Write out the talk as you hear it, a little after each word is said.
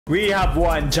We have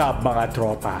one job, mga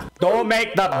tropa. Don't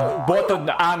make the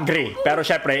button angry. Pero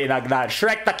syempre,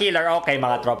 Shrek the Killer. Okay,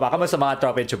 mga tropa. Kamusta mga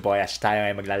tropa? Yung boyash tayo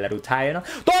ngayon. Maglalaro tayo, no?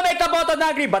 Don't make the button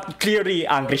angry. But clearly,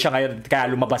 angry siya ngayon.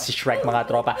 Kaya lumabas si Shrek, mga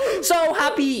tropa. So,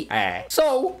 happy.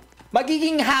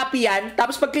 Magiging happy yan.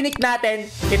 Tapos pag click natin,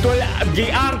 it will be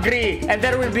angry. And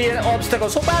there will be an obstacle.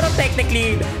 So parang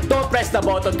technically, don't press the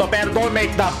button to. Pero don't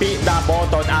make the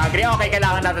button angry. Okay,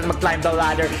 kailangan natin mag-climb the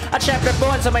ladder. At syempre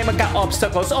po, sa may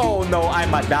magka-obstacles. Oh no,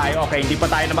 I'm a die. Okay, hindi pa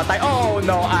tayo namatay. Oh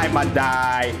no, I'm a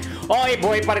die. Okay,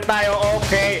 buhay pa rin tayo.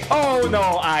 Okay. Oh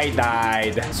no, I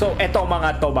died. So, etong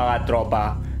mga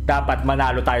tropa. Dapat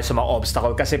manalo tayo sa mga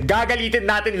obstacle. Kasi gagalitin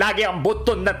natin lagi ang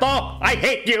button na to. I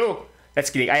hate you. Let's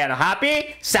click. Ayan,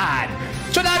 happy, sad.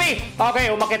 Tsunami!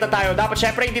 Okay, umakita tayo. Dapat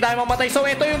syempre hindi tayo mamatay. So,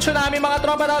 ito yung tsunami, mga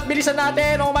tropa. Dapat bilisan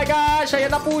natin. Oh my gosh, ayan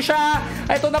na po siya.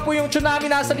 Ito na po yung tsunami.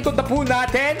 Nasa likod na po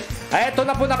natin. Ito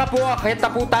na po, nakapukit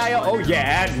na po tayo. Oh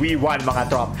yeah, and we won,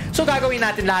 mga tropa. So, gagawin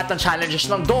natin lahat ng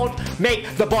challenges ng don't make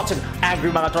the button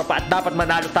angry, mga tropa. At dapat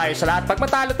manalo tayo sa lahat. Pag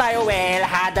matalo tayo, well,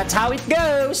 that's how it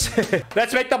goes.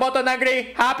 Let's make the button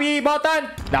angry. Happy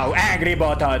button. Now, angry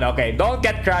button. Okay, don't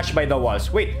get crushed by the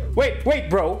walls. Wait,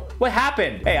 bro. What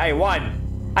happened? Hey, I won.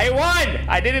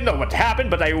 I didn't know what happened,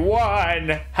 but I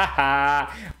won. Haha.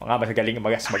 Mga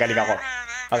magaling ako.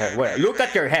 Okay, wait. Look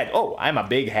at your head. Oh, I'm a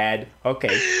big head.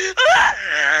 Okay.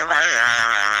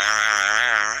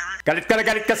 Galit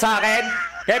ka sa akin?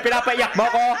 Eh, pinapaiyak mo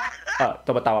ko? Oh,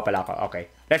 tumatawa pala ako.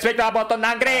 Okay. Let's make the button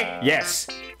angry.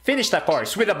 Yes. Finish the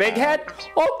course with a big head.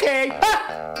 Okay.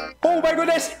 Ah! Oh my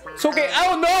goodness. It's okay.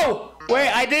 Oh no.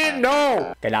 Wait, I didn't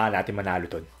know. Kailangan natin manalo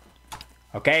dun.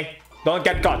 Okay? Don't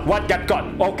get caught. What get caught?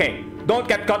 Okay. Don't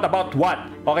get caught about what?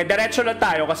 Okay, diretso lang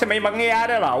tayo kasi may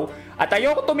mangyayari raw. At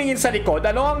ayoko tumingin sa likod.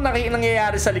 Ano ang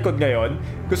nangyayari sa likod ngayon?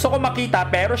 Gusto ko makita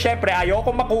pero syempre ayoko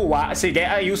makuha. Sige,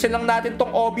 ayusin lang natin tong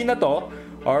OBBY na to.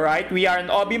 Alright, we are an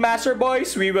OBBY master,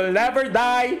 boys. We will never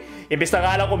die. Imbis na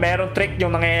nga lang kung meron trick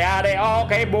yung nangyayari.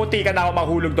 Okay, buti ka na ako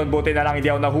mahulog doon. Buti na lang hindi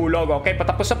ako nahulog. Okay,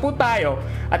 patapos na po tayo.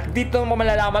 At dito mo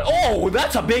malalaman. Oh,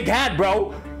 that's a big head,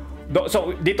 bro.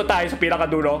 So, dito tayo sa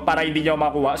pinakadulo para hindi nyo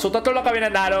makuha. So, tatlo lang kami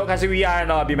nanalo kasi we are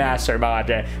an OBBY master, mga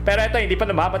dre. Pero ito, hindi pa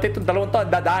namamatay itong dalawang to.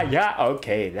 Dadaya.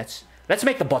 Okay, let's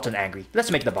make the button angry.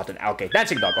 Let's make the button. Okay,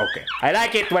 dancing dog. Okay. I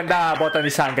like it when the button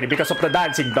is angry because of the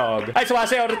dancing dog. Ay,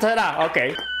 sumasayaw rin na.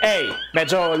 Okay. Hey,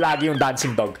 medyo lagi yung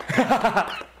dancing dog.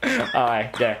 Okay,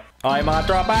 there. Okay, mga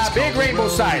tropa. Big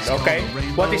rainbow side. Okay.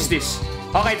 What is this?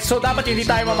 Okay, so dapat hindi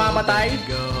tayo mamamatay.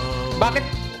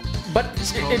 Bakit? But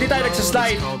hindi tayo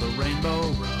nagsaslide.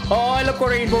 Oo, alam ko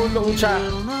rainbow load siya.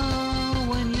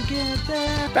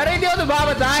 Pero hindi ako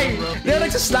namamatay. Hindi ako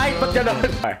nagsaslide. Ba't gano'n?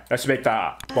 Alright, let's make the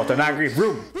button angry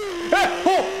room.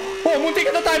 Oh, munti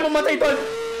ka na tayo mamatay doon.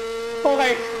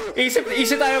 Okay,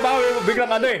 isip tayo ba? Biglang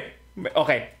ano eh.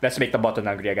 Okay, let's make the button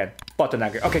angry again. Button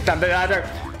angry. Okay, climb the ladder.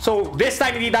 So, this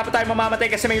time, hindi dapat tayo mamamatay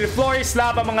kasi may floor is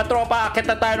lava, mga tropa. Akit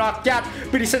na tayo ng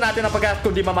akyat. Bilisan natin ang pagkat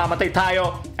kung di mamamatay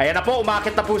tayo. Ayan na po,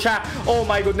 umakit na po siya. Oh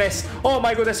my goodness. Oh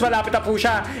my goodness, malapit na po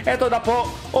siya. Eto na po.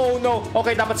 Oh no.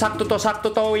 Okay, dapat sakto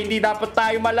to. Hindi dapat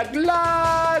tayo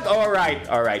malaglag.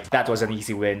 Alright. That was an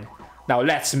easy win. Now,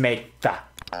 let's make the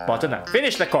button angry.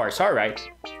 Finish the course. Alright.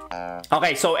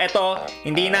 Okay, so eto,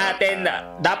 hindi natin,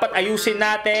 dapat ayusin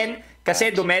natin kasi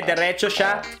dumediretso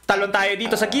siya. Talon tayo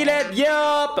dito sa gilid.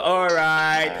 Yup!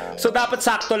 Alright. So dapat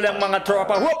sakto lang, mga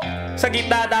tropa. Whoop! Sa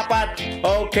gitna dapat.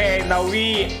 Okay, now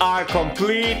we are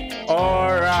complete.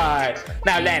 Alright.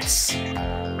 Now let's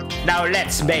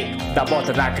make the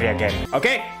button angry again.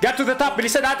 Okay? Get to the top.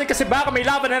 Bilisan natin kasi baka may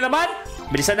lava na naman.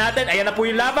 Bilisan natin. Ayan na po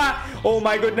yung lava. Oh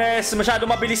my goodness. Masyado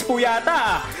mabilis po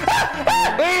yata.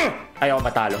 Ayaw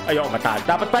matalo.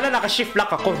 Dapat pala naka-shift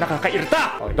lock ako.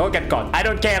 Nakakairta. Okay, don't get caught. I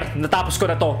don't care. Natapos ko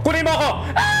na to. Kunin mo ako.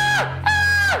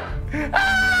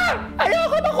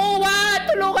 Ayoko nakuha.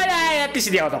 Tulungan na. At least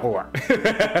hindi ako nakuha.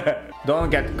 Don't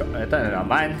get caught. Ito na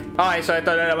naman. Okay, so ito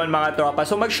na naman, mga tropa.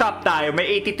 So mag-shop tayo.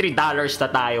 May $83 na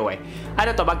tayo eh. Ano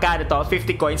to? Magkano to?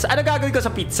 50 coins. Ano gagawin ko sa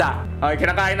pizza? Okay,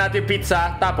 kinakain natin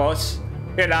pizza. Tapos,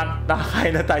 yun lang.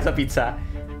 Nakakain na tayo sa pizza.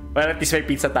 Well, at least may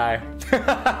pizza tayo.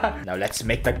 Now, let's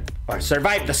make the... or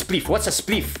survive the spliff. What's a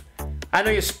spliff?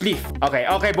 Ano yung spliff?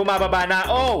 Okay, bumababa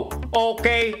na. Oh,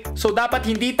 okay. So, dapat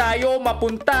hindi tayo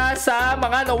mapunta sa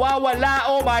mga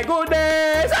nawawala. Oh my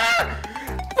goodness!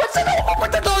 Ba't saan ako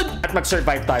pupunta doon? At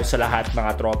mag-survive tayo sa lahat,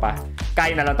 mga tropa.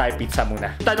 Kain na lang tayo pizza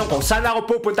muna. Tanong ko, saan ako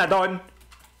pupunta doon?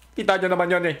 Kita nyo naman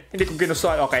yun eh. Hindi ko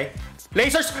ginustuhan. Okay.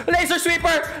 Laser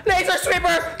sweeper!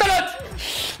 Talon!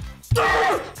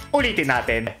 Ulitin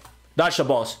natin. Dodge the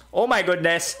balls. Oh my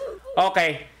goodness.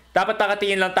 Okay. Dapat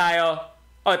nakatingin lang tayo.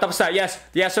 Oh, tapos na. Yes.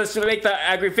 Yes, let's make the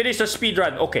agree. Finish the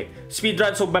speedrun. Okay.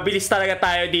 Speedrun. So, mabilis talaga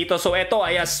tayo dito. So, ito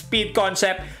ay a speed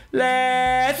concept.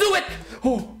 Let's do it!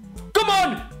 Oh, come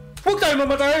on! Huwag tayo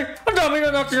mamatay! Ang dami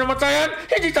na natin namatayan!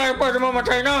 Hindi tayo pwede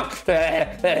mamatay na!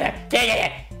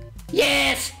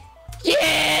 Yes!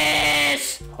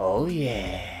 Yes! Oh,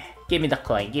 yeah. Give me the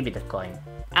coin. Give me the coin.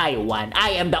 I won.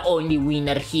 I am the only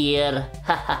winner here.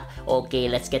 Haha. Okay,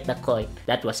 let's get the coin.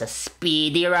 That was a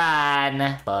speedy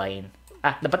run. Coin.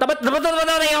 Ah, dapat ako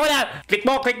na. Click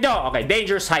nyo. Okay,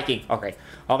 dangerous hiking. Okay.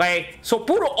 So,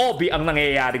 puro OBBY ang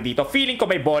nangyayari dito. Feeling ko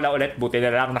may bola ulit. Buti na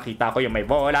lang nakita ko yung may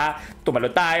bola. Tumalon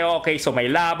tayo. Okay, so may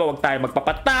laba. Huwag tayo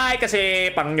magpapatay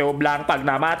kasi pang nyob lang pag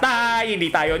namatay.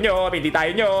 Hindi tayo nyob.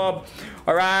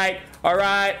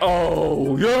 Alright.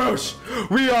 Oh, yes!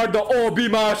 We are the OBBY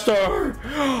master!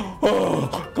 Oh,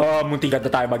 muntikan na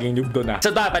tayo maging noob doon na. So,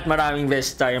 dapat maraming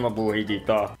beses tayo mabuhay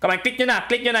dito. Come on, click nyo na.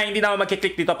 Hindi na ako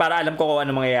mag-click dito para alam ko kung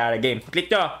ano mangyayari. Game. Click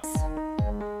nyo.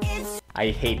 I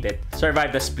hate it.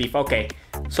 Survive the spleef. Okay.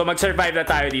 So, mag-survive na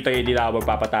tayo dito. Hindi na ako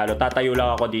magpapatalo. Tatayo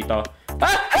lang ako dito.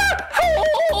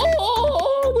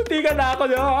 Muntikan na ako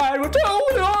dyan.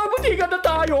 Muntikan na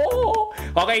tayo.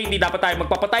 Okay, hindi dapat tayo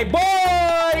magpapatay.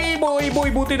 Boy!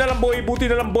 Buti na lang, boy.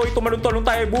 Tumalon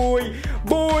tayo, boy.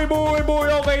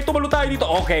 Okay, tumalon tayo dito.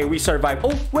 Okay, we survive.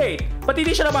 Oh, wait. Ba't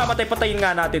hindi siya namamatay? Patayin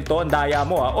nga natin to. Ang daya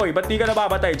mo, ha? Oy, ba't di ka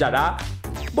namamatay dyan, ha?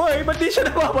 Boy, ba't di siya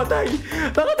namamatay?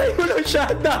 Nakatay ko lang siya.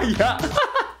 Ang daya.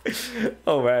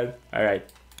 Oh, man. Alright.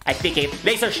 I click it.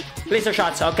 Laser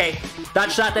shots. Okay.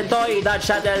 Dodge natin to. I-dodge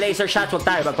natin laser shots. Huwag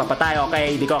tayo magpapatay.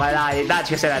 Okay. Hindi ko kailangan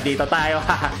i-dodge kasi nandito tayo.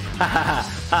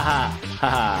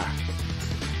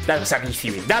 That was an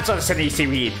easy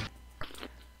win.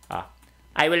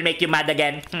 I will make you mad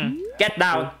again. Get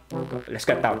down. Let's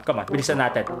get down. Come on. Bilisan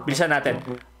natin.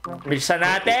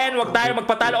 Huwag tayo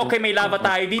magpatalo. Okay, may lava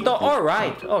tayo dito.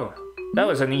 Alright. Oh, that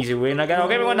was an easy win again.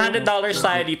 Okay, may $100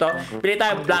 tayo dito. Pili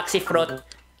tayo black sea fruit.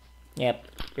 Yep.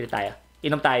 Pili tayo.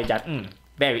 Inom tayo dyan.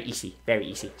 Very easy.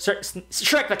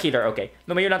 Shrek the killer. Okay.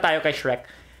 Lumayo lang tayo kay Shrek.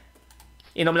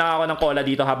 Inom lang ako ng cola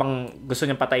dito habang gusto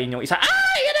niyang patayin yung isa.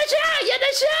 Ah! Yan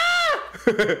na siya!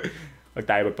 Huwag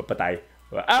tayo magpapatay.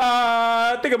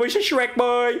 Tingnan mo siya, Shrek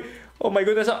boy. Oh my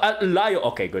goodness. Layo.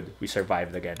 Okay, good. We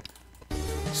survived again.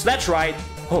 Sledge ride.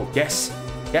 Oh, yes.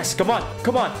 Come on.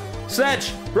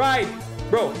 Sledge ride.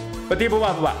 Bro, ba't di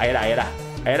bumababa? Ayan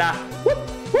na. Whoop.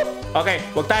 Okay,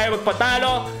 huwag tayo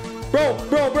magpatalo. Bro.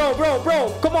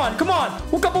 Come on.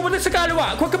 Huwag ka pumunta sa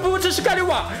kaliwa.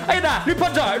 Ayan na.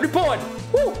 Lipon.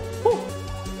 Woo.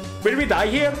 Will we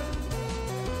die here?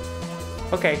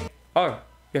 Okay. Oh,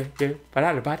 yeah.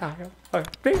 Panalo ba tayo?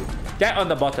 Okay. Get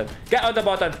on the button,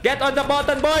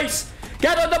 boys.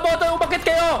 Umakit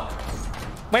kayo.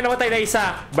 May namatay na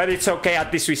isa. But it's okay.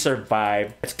 At least we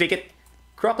survive. Let's click it.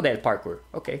 Crocodile parkour.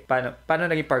 Okay. Paano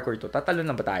naging parkour to? Tatalon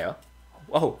na ba tayo?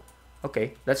 Oh.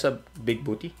 Okay. That's a big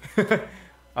booty.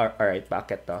 Alright.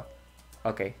 Bakit to?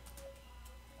 Okay.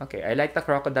 I like the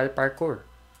crocodile parkour.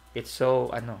 It's so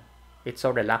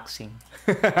relaxing.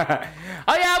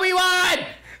 Oh yeah, we won!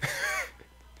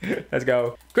 Let's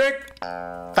go. Quick!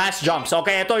 Fast jumps.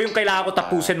 Okay, ito yung kailangan ko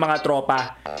tapusin mga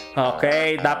tropa.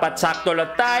 Okay, dapat sakto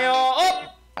lang tayo. Oh!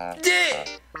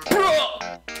 Bro!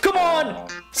 Come on!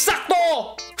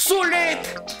 Sakto! Sulit!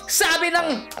 Sabi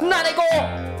ng nanay ko!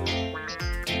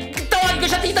 Tawag ko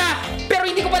siya, tita! Pero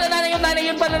hindi ko pala nanay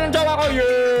yun pala ng jowa ko.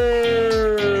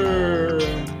 Yeah!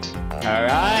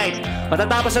 Alright!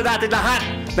 Matatapos na natin lahat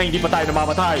na hindi pa tayo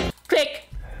namamatay. Click!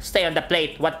 Stay on the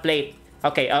plate. What plate?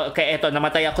 Okay, eto,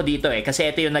 namatay ako dito kasi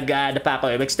ito yung nag-dapa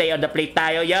ako. Stay on the plate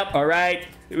tayo, yup. Alright,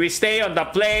 we stay on the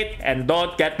plate and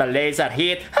don't get the laser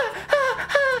hit.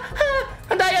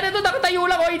 Ang daya nito, nakatayo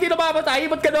lang hindi namamatay.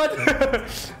 Ba't ka doon?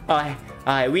 Okay,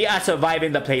 we are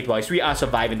surviving the plate, boys. We are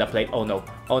surviving the plate. Oh no,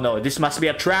 this must be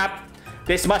a trap.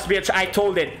 I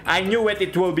told it. I knew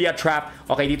it will be a trap.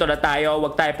 Okay, dito na tayo.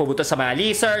 Huwag tayo pumunta sa mga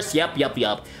lasers. Yup.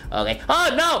 Okay. Oh,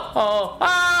 no!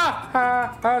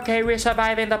 Okay, we're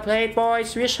surviving the plate,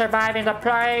 boys. We're surviving the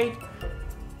plate.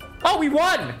 Oh, we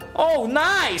won! Oh,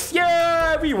 nice!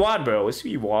 Yeah! We won, bros.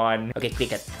 We won. Okay, click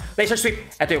it. Laser sweep.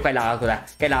 Ito yung kailangan ko na.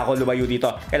 Kailangan ko lumayo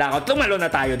dito. Kailangan ko tumalo na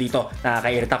tayo dito.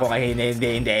 Nakakairita ko kaya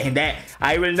hindi.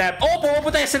 I will not. Oh,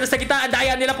 pumunta sila sa gitna. Ang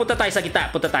daya nila. Punta tayo sa gitna.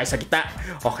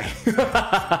 Okay.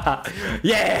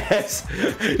 Yes!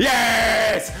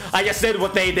 I just did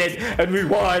what they did and we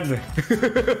won.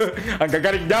 Ang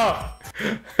gagaling daw.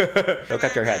 Look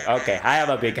at your head. Okay, I have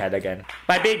a big head again.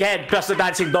 My big head plus the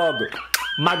dancing dog.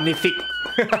 Magnifique.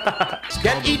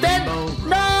 Get eaten?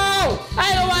 No!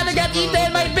 I don't want to get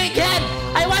eaten. My big head.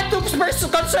 I want to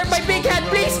conserve my big head,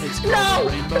 please. No!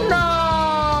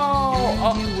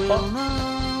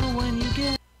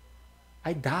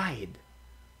 I died.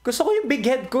 Gusto ko yung big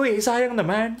head ko eh. Sayang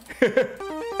naman.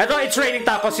 Eto, it's raining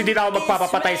tacos. Hindi na ako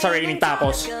magpapapatay sa raining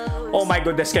tacos. Oh my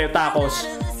goodness kayo, tacos.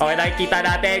 Okay, nakikita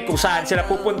natin kung saan sila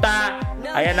pupunta.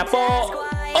 Ayan na po.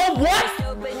 Oh, what?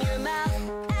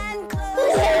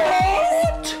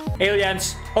 What?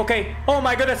 Aliens. Okay. Oh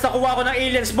my goodness, nakuha ko ng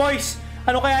aliens, boys.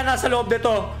 Ano kaya nasa loob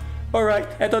nito? Alright,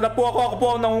 eto na po ako. Ako po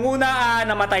ang nangunguna.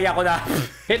 Namatay ako na.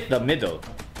 Hit the middle.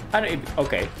 Ano?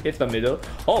 Okay, hit the middle.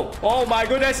 Oh my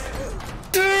goodness.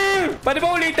 Pwede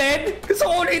ba ulitin? Gusto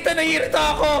ko ulitin, nahihirita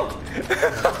ako.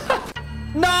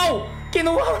 No!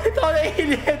 Kinuha ulit ako ng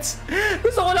aliens.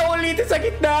 Gusto ko lang ulitin sa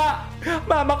gitna.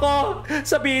 Mama ko,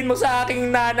 sabihin mo sa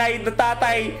aking nanay na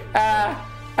tatay.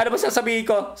 Ano ba sasabihin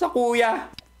ko? Sa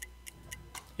kuya.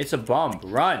 It's a bomb.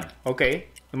 Run. Okay.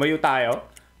 Lumayo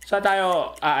tayo. Saan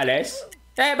tayo aalis?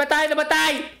 Ba't tayo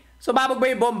namatay? Sumabog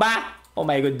ba yung bomba? Oh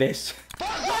my goodness.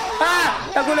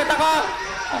 Nagulat ako.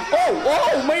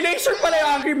 May laser pala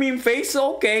yung angry meme face.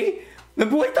 Okay.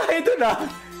 Nabuhay tayo dun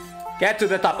Get to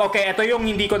the top. Okay, ito yung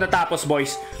hindi ko natapos,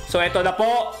 boys. So, ito na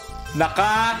po.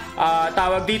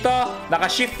 Tawag dito.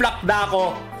 Naka-shift lock na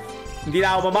ako. Hindi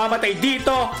na ako mamamatay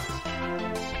dito.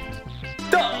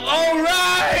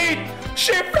 Alright!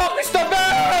 Shift lock is the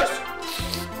best!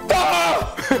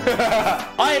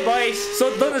 Okay, boys.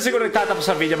 So, doon na siguro nagtatapos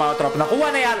ang video, mga trop.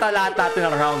 Nakuha na yata lahat natin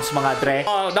ng rounds, mga dre.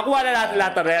 Nakuha na natin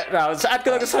lahat ng rounds. At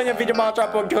kung nagustuhan niyo ang video, mga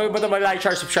trop, huwag kayo mag-like,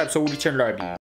 share, subscribe. So, ulit yung Larby.